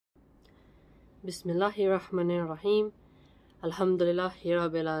Bismillahirrahmanirrahim. Alhamdulillahi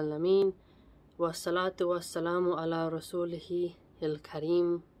Rabbil Alameen. Wassalatu wassalamu ala rasulihi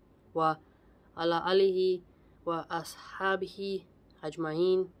al-kareem wa ala alihi wa ashabihi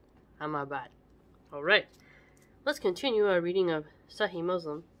ajma'in amma ba'd. Alright, let's continue our reading of Sahih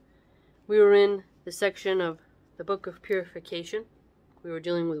Muslim. We were in the section of the Book of Purification. We were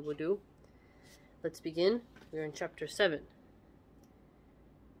dealing with wudu. Let's begin. We are in chapter 7.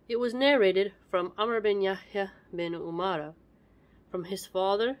 It was narrated from Amr bin Yahya bin Umara, from his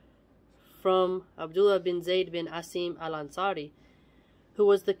father, from Abdullah bin Zayd bin Asim al-Ansari, who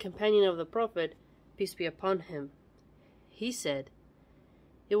was the companion of the Prophet, peace be upon him. He said,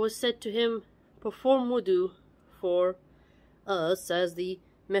 it was said to him, perform wudu for us as the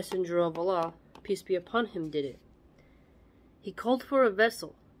Messenger of Allah, peace be upon him, did it. He called for a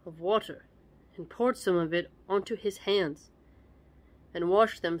vessel of water and poured some of it onto his hands and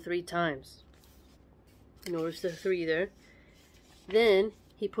washed them 3 times. Notice the 3 there. Then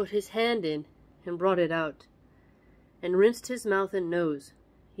he put his hand in and brought it out, and rinsed his mouth and nose,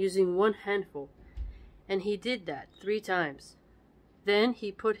 using 1 handful, and he did that 3 times. Then he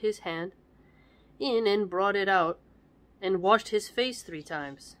put his hand in and brought it out, and washed his face 3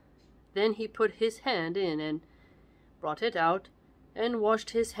 times. Then he put his hand in and brought it out, and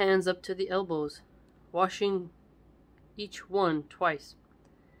washed his hands up to the elbows, washing each one twice.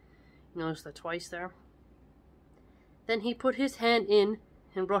 Notice the twice there. Then he put his hand in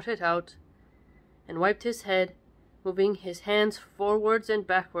and brought it out, and wiped his head, moving his hands forwards and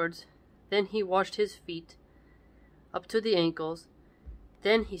backwards. Then he washed his feet up to the ankles.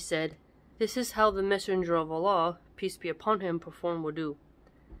 Then he said, this is how the Messenger of Allah, peace be upon him, performed wudu.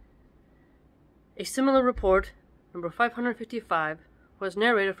 A similar report, number 555, was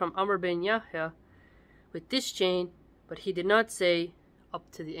narrated from Amr bin Yahya with this chain, but he did not say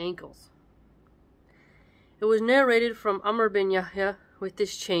up to the ankles. It was narrated from Amr bin Yahya with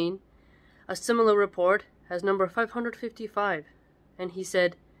this chain, a similar report as number 555, and he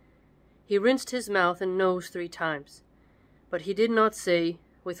said, he rinsed his mouth and nose 3 times, but he did not say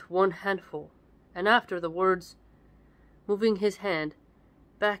with 1 handful, and after the words, moving his hand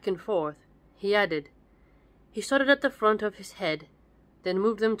back and forth, he added, he started at the front of his head, then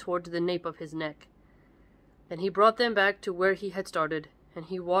moved them towards the nape of his neck. Then he brought them back to where he had started, and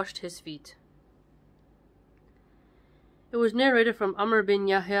he washed his feet. It was narrated from Amr bin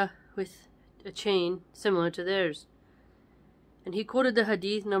Yahya with a chain similar to theirs, and he quoted the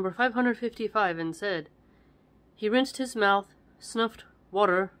hadith number 555 and said, he rinsed his mouth, snuffed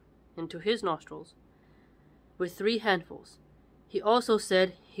water into his nostrils with 3 handfuls. He also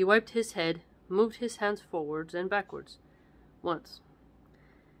said he wiped his head, moved his hands forwards and backwards once.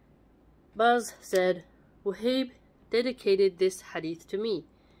 Baz said, Wahib dedicated this hadith to me,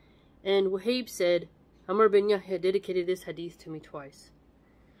 and Wahib said, Amr bin Yahya dedicated this hadith to me twice.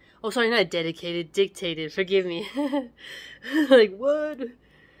 Oh, sorry, not dedicated, dictated, forgive me. Like, what?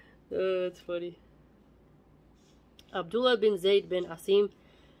 Oh, that's funny. Abdullah bin Zayd bin Asim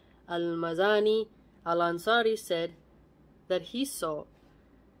al-Mazani al-Ansari said that he saw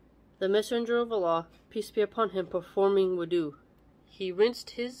the Messenger of Allah, peace be upon him, performing wudu. He rinsed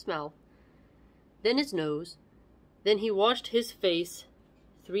his mouth, then his nose, then he washed his face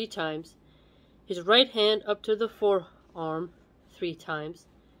 3 times, his right hand up to the forearm 3 times,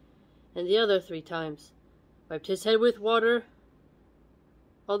 and the other 3 times, wiped his head with water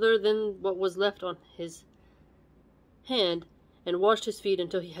other than what was left on his hand, and washed his feet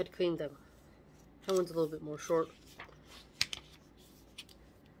until he had cleaned them. That one's a little bit more short.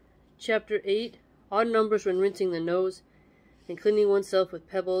 Chapter 8, Odd numbers when rinsing the nose and cleaning oneself with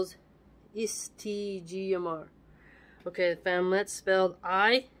pebbles. Istijmar. Okay, fam, that's spelled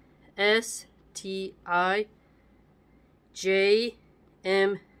I-S-T-I-J-M-A-R.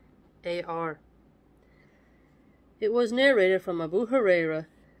 It was narrated from Abu Huraira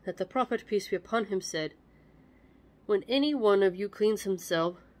that the Prophet, peace be upon him, said, when any one of you cleans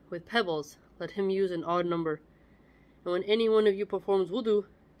himself with pebbles, let him use an odd number. And when any one of you performs wudu,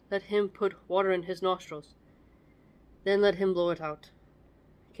 let him put water in his nostrils. Then let him blow it out.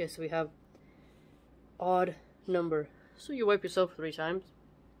 Okay, so we have odd number. So you wipe yourself 3 times.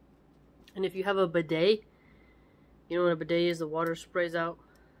 And if you have a bidet, you know what a bidet is, the water sprays out.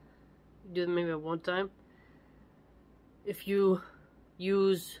 You do it maybe at 1 time. If you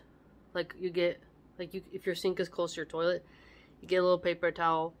use, like you get, like you, if your sink is close to your toilet, you get a little paper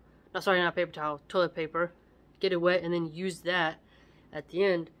towel. No, sorry, not paper towel, toilet paper. Get it wet and then use that at the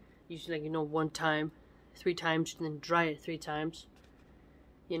end. Usually, like, 1 time, 3 times, and then dry it 3 times.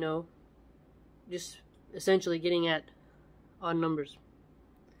 Just essentially getting at odd numbers.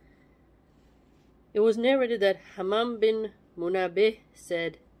 It was narrated that Hammam bin Munabih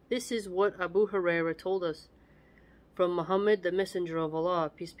said, "This is what Abu Hurairah told us from Muhammad, the Messenger of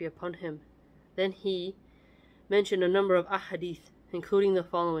Allah, peace be upon him." Then he mentioned a number of ahadith, including the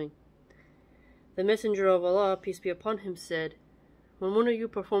following. The Messenger of Allah, peace be upon him, said, "When one of you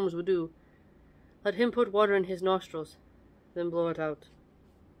performs wudu, let him put water in his nostrils, then blow it out."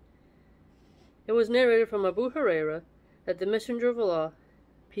 It was narrated from Abu Hurairah that the Messenger of Allah,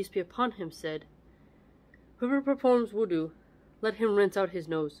 peace be upon him, said, "Whoever performs wudu, let him rinse out his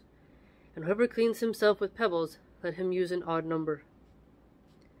nose, and whoever cleans himself with pebbles, let him use an odd number."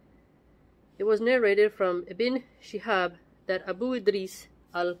 It was narrated from Ibn Shihab that Abu Idris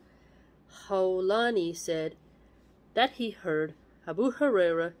al-Hawlani said that he heard Abu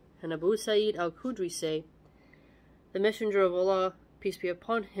Hurairah and Abu Sa'id al-Khudri say, "The Messenger of Allah, peace be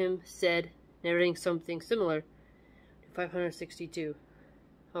upon him, said," narrating something similar to 562.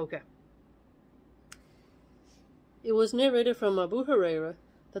 Okay. It was narrated from Abu Hurairah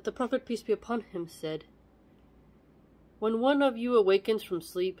that the Prophet, peace be upon him, said, "When one of you awakens from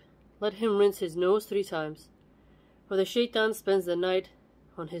sleep, let him rinse his nose 3 times, for the shaitan spends the night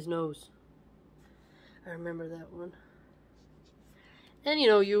on his nose." I remember that one. And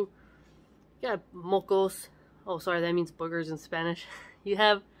you got mocos. Oh, sorry, that means boogers in Spanish. You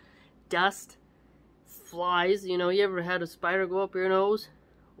have dust, flies. You ever had a spider go up your nose?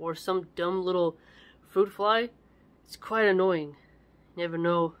 Or some dumb little fruit fly? It's quite annoying. You never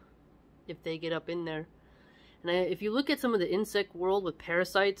know if they get up in there. And if you look at some of the insect world with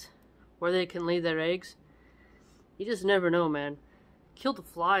parasites, where they can lay their eggs, you just never know, man. Killed a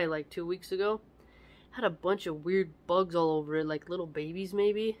fly like 2 weeks ago. Had a bunch of weird bugs all over it, like little babies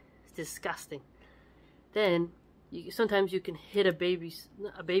maybe. It's disgusting. Then, sometimes you can hit a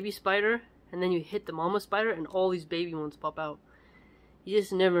baby spider, and then you hit the mama spider, and all these baby ones pop out. You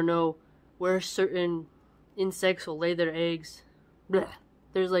just never know where certain insects will lay their eggs. Blech.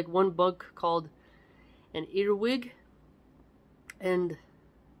 There's like one bug called an earwig, and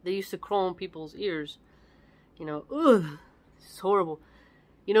they used to crawl on people's ears. Ugh, it's horrible.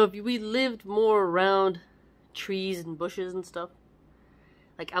 If we lived more around trees and bushes and stuff,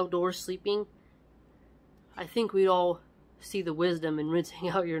 like outdoors sleeping, I think we'd all see the wisdom in rinsing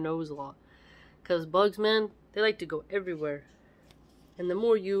out your nose a lot. Because bugs, man, they like to go everywhere. And the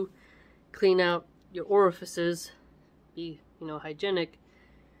more you clean out your orifices, be, hygienic,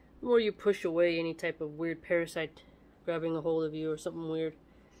 the more you push away any type of weird parasite grabbing a hold of you or something weird.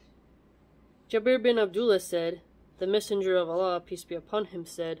 Jabir bin Abdullah said, "The Messenger of Allah, peace be upon him,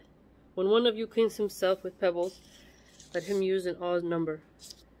 said, when one of you cleans himself with pebbles, let him use an odd number."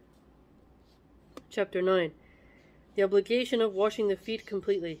 Chapter 9. The obligation of washing the feet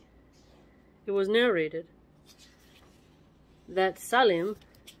completely. It was narrated that Salim,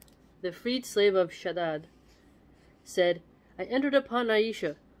 the freed slave of Shaddad, said, "I entered upon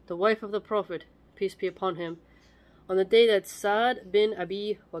Aisha, the wife of the Prophet, peace be upon him, on the day that Sa'd bin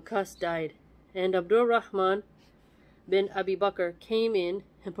Abi Waqqas died, and Abdurrahman bin Abi Bakr came in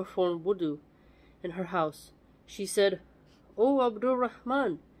and performed wudu in her house. She said, 'O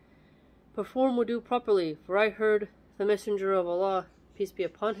Abdurrahman, perform wudu properly, for I heard the Messenger of Allah, peace be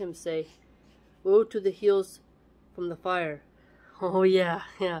upon him, say, woe to the heels from the fire.'" Oh yeah.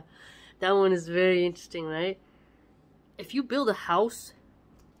 That one is very interesting, right? If you build a house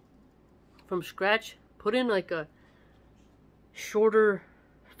from scratch, put in like a shorter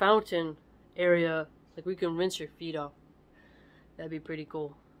fountain area, like we can rinse your feet off. That'd be pretty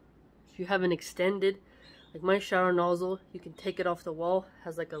cool. If you have an extended, like my shower nozzle, you can take it off the wall,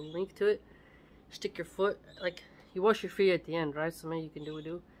 has like a link to it. Stick your foot, like you wash your feet at the end, right? So maybe you can do it.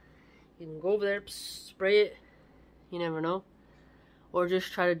 You can go over there, spray it. You never know. Or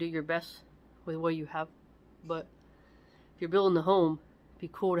just try to do your best with what you have. But if you're building a home, it'd be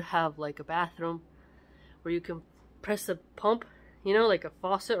cool to have like a bathroom where you can press the pump, like a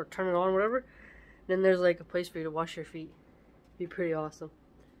faucet, or turn it on, whatever. And then there's like a place for you to wash your feet. It'd be pretty awesome.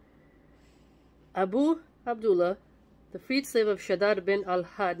 Abu Abdullah, the freed slave of Shaddad bin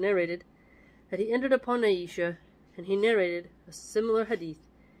al-Had, narrated that he entered upon Aisha, and he narrated a similar hadith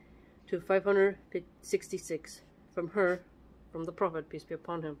to 566 from her, from the Prophet, peace be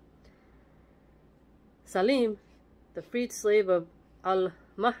upon him. Salim, the freed slave of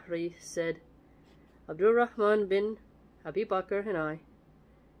al-Mahri, said, "Abdurrahman bin Abi Bakr and I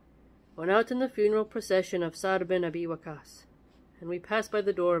went out in the funeral procession of Sa'd bin Abi Waqqas, and we passed by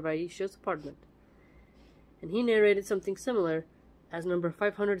the door of Aisha's apartment." And he narrated something similar as number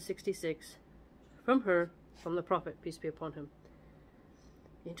 566 from her, from the Prophet, peace be upon him.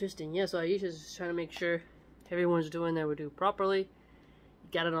 Interesting. Yeah, so Aisha's just trying to make sure everyone's doing their wudu properly.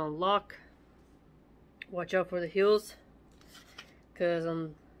 Got it on lock. Watch out for the heels, because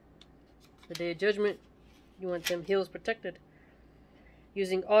on the Day of Judgment, you want them heels protected.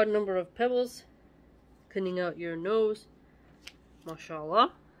 Using odd number of pebbles, cleaning out your nose.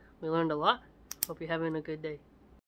 MashaAllah, we learned a lot. Hope you're having a good day.